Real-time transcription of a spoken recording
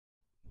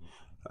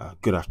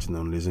Good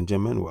afternoon, ladies and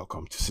gentlemen.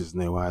 Welcome to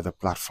Citizen AY, the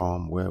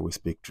platform where we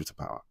speak truth to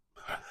power.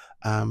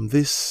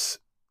 This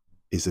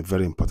is a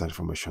very important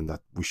information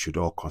that we should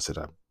all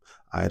consider,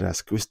 either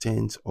as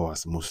Christians or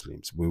as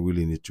Muslims. We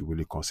really need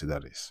to consider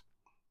this.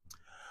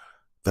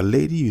 The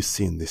lady you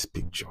see in this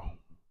picture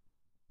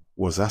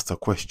was asked a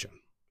question: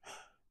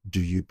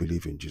 do you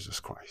believe in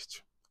Jesus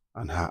Christ?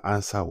 And her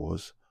answer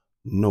was,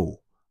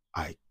 no,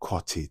 I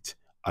caught it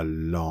a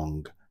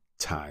long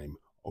time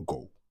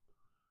ago.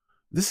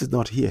 This is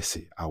not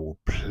hearsay. I will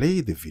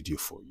play the video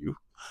for you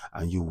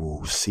and you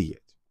will see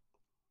it.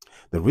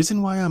 The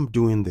reason why I'm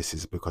doing this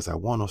is because I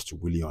want us to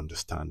really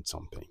understand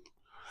something.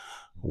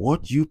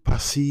 What you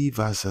perceive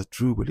as a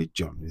true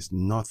religion is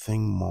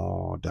nothing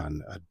more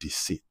than a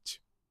deceit.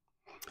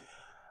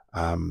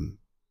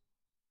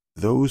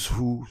 Those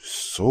who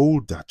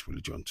sold that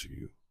religion to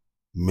you,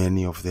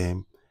 many of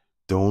them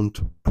don't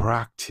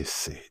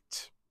practice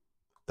it.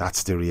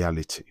 That's the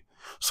reality.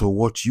 So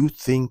what you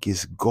think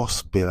is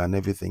gospel and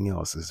everything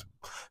else is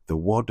the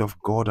word of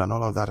God and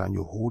all of that, and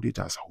you hold it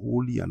as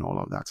holy and all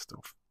of that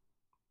stuff,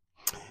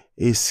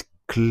 is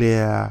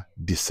clear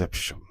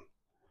deception.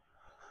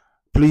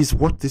 Please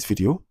watch this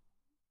video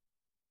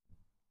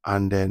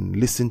and then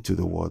listen to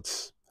the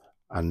words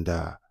and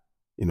have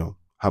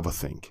a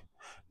think.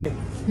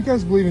 You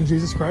guys believe in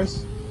Jesus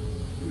Christ?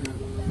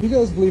 You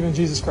guys believe in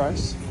Jesus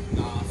Christ?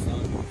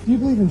 Do you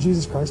believe in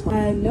Jesus Christ?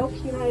 Nope,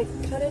 you know, I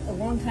cut it a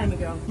long time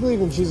ago. Do you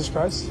believe in Jesus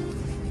Christ?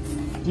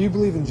 Do you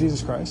believe in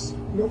Jesus Christ?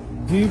 Nope.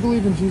 Do you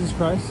believe in Jesus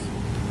Christ?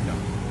 No.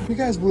 You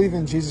guys believe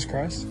in Jesus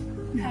Christ?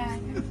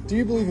 Do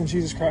you believe in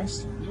Jesus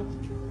Christ? Nope.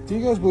 Do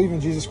you guys believe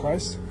in Jesus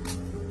Christ?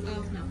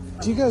 Oh,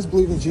 no. Do you guys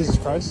believe in Jesus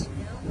Christ?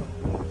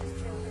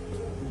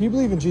 Do you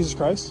believe in Jesus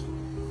Christ?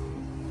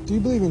 Do you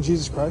believe in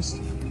Jesus Christ?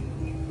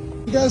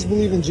 You guys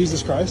believe in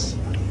Jesus Christ?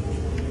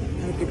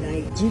 Have a good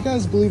night. Do you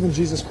guys believe in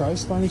Jesus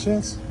Christ by any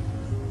chance?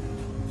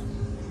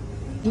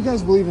 Do you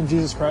guys believe in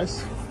Jesus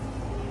Christ?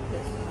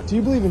 Do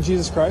you believe in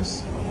Jesus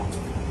Christ?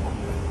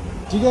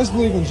 Do you guys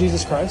believe in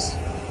Jesus Christ?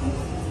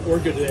 We're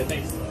good today,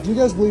 thanks. Do you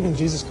guys believe in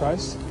Jesus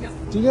Christ? No.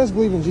 Do you guys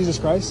believe in Jesus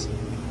Christ?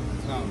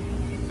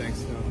 Thanks,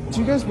 no. Do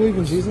you guys believe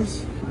in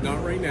Jesus?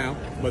 Not right now,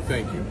 but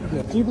thank you.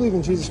 Yeah. Do you believe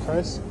in Jesus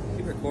Christ?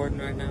 You recording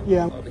right now?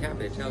 Yeah. I'll be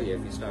happy to tell you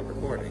if you stop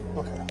recording.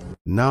 Okay.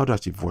 Now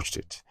that you've watched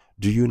it,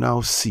 do you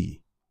now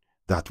see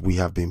that we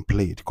have been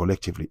played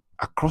collectively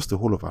across the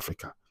whole of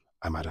Africa?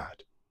 I might add.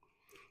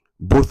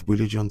 Both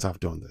religions have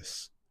done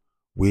this.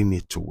 We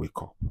need to wake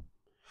up.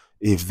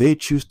 If they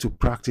choose to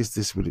practice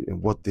this,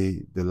 what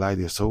the lie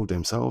they sold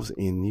themselves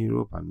in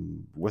Europe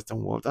and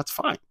Western world, that's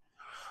fine.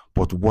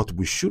 But what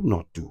we should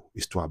not do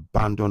is to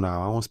abandon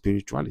our own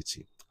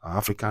spirituality, our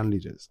African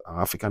leaders,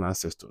 our African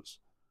ancestors,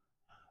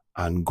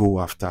 and go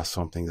after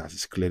something that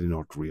is clearly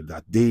not real,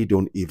 that they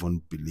don't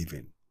even believe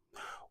in.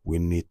 We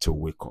need to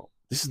wake up.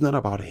 This is not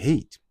about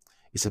hate.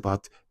 It's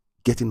about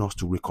getting us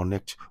to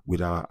reconnect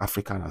with our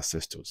African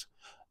ancestors.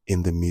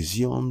 In the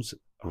museums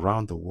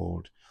around the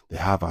world, they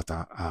have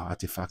our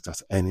artifacts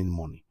as earning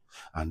money,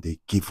 and they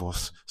give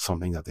us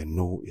something that they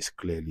know is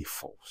clearly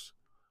false.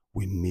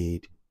 We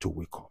need to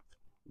wake up.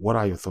 What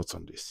are your thoughts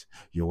on this?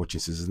 You're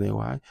watching Citizen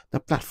AY, the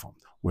platform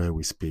where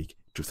we speak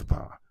truth to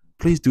power.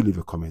 Please do leave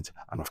a comment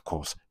and, of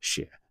course,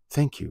 share.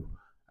 Thank you.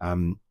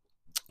 One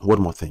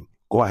more thing.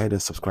 Go ahead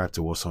and subscribe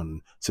to us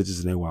on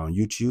Citizen AY on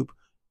YouTube.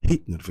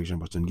 Hit the notification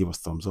button, give us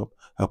thumbs up,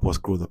 help us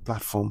grow the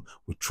platform.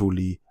 We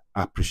truly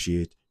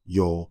appreciate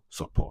your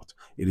support.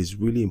 It is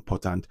really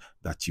important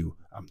that you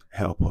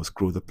help us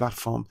grow the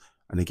platform.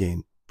 And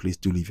again, please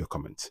do leave your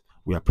comments.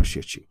 We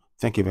appreciate you.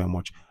 Thank you very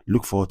much.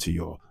 Look forward to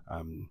your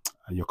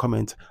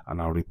comment,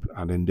 and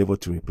I'll endeavor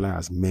to reply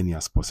as many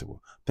as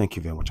possible. Thank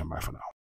you very much, and bye for now.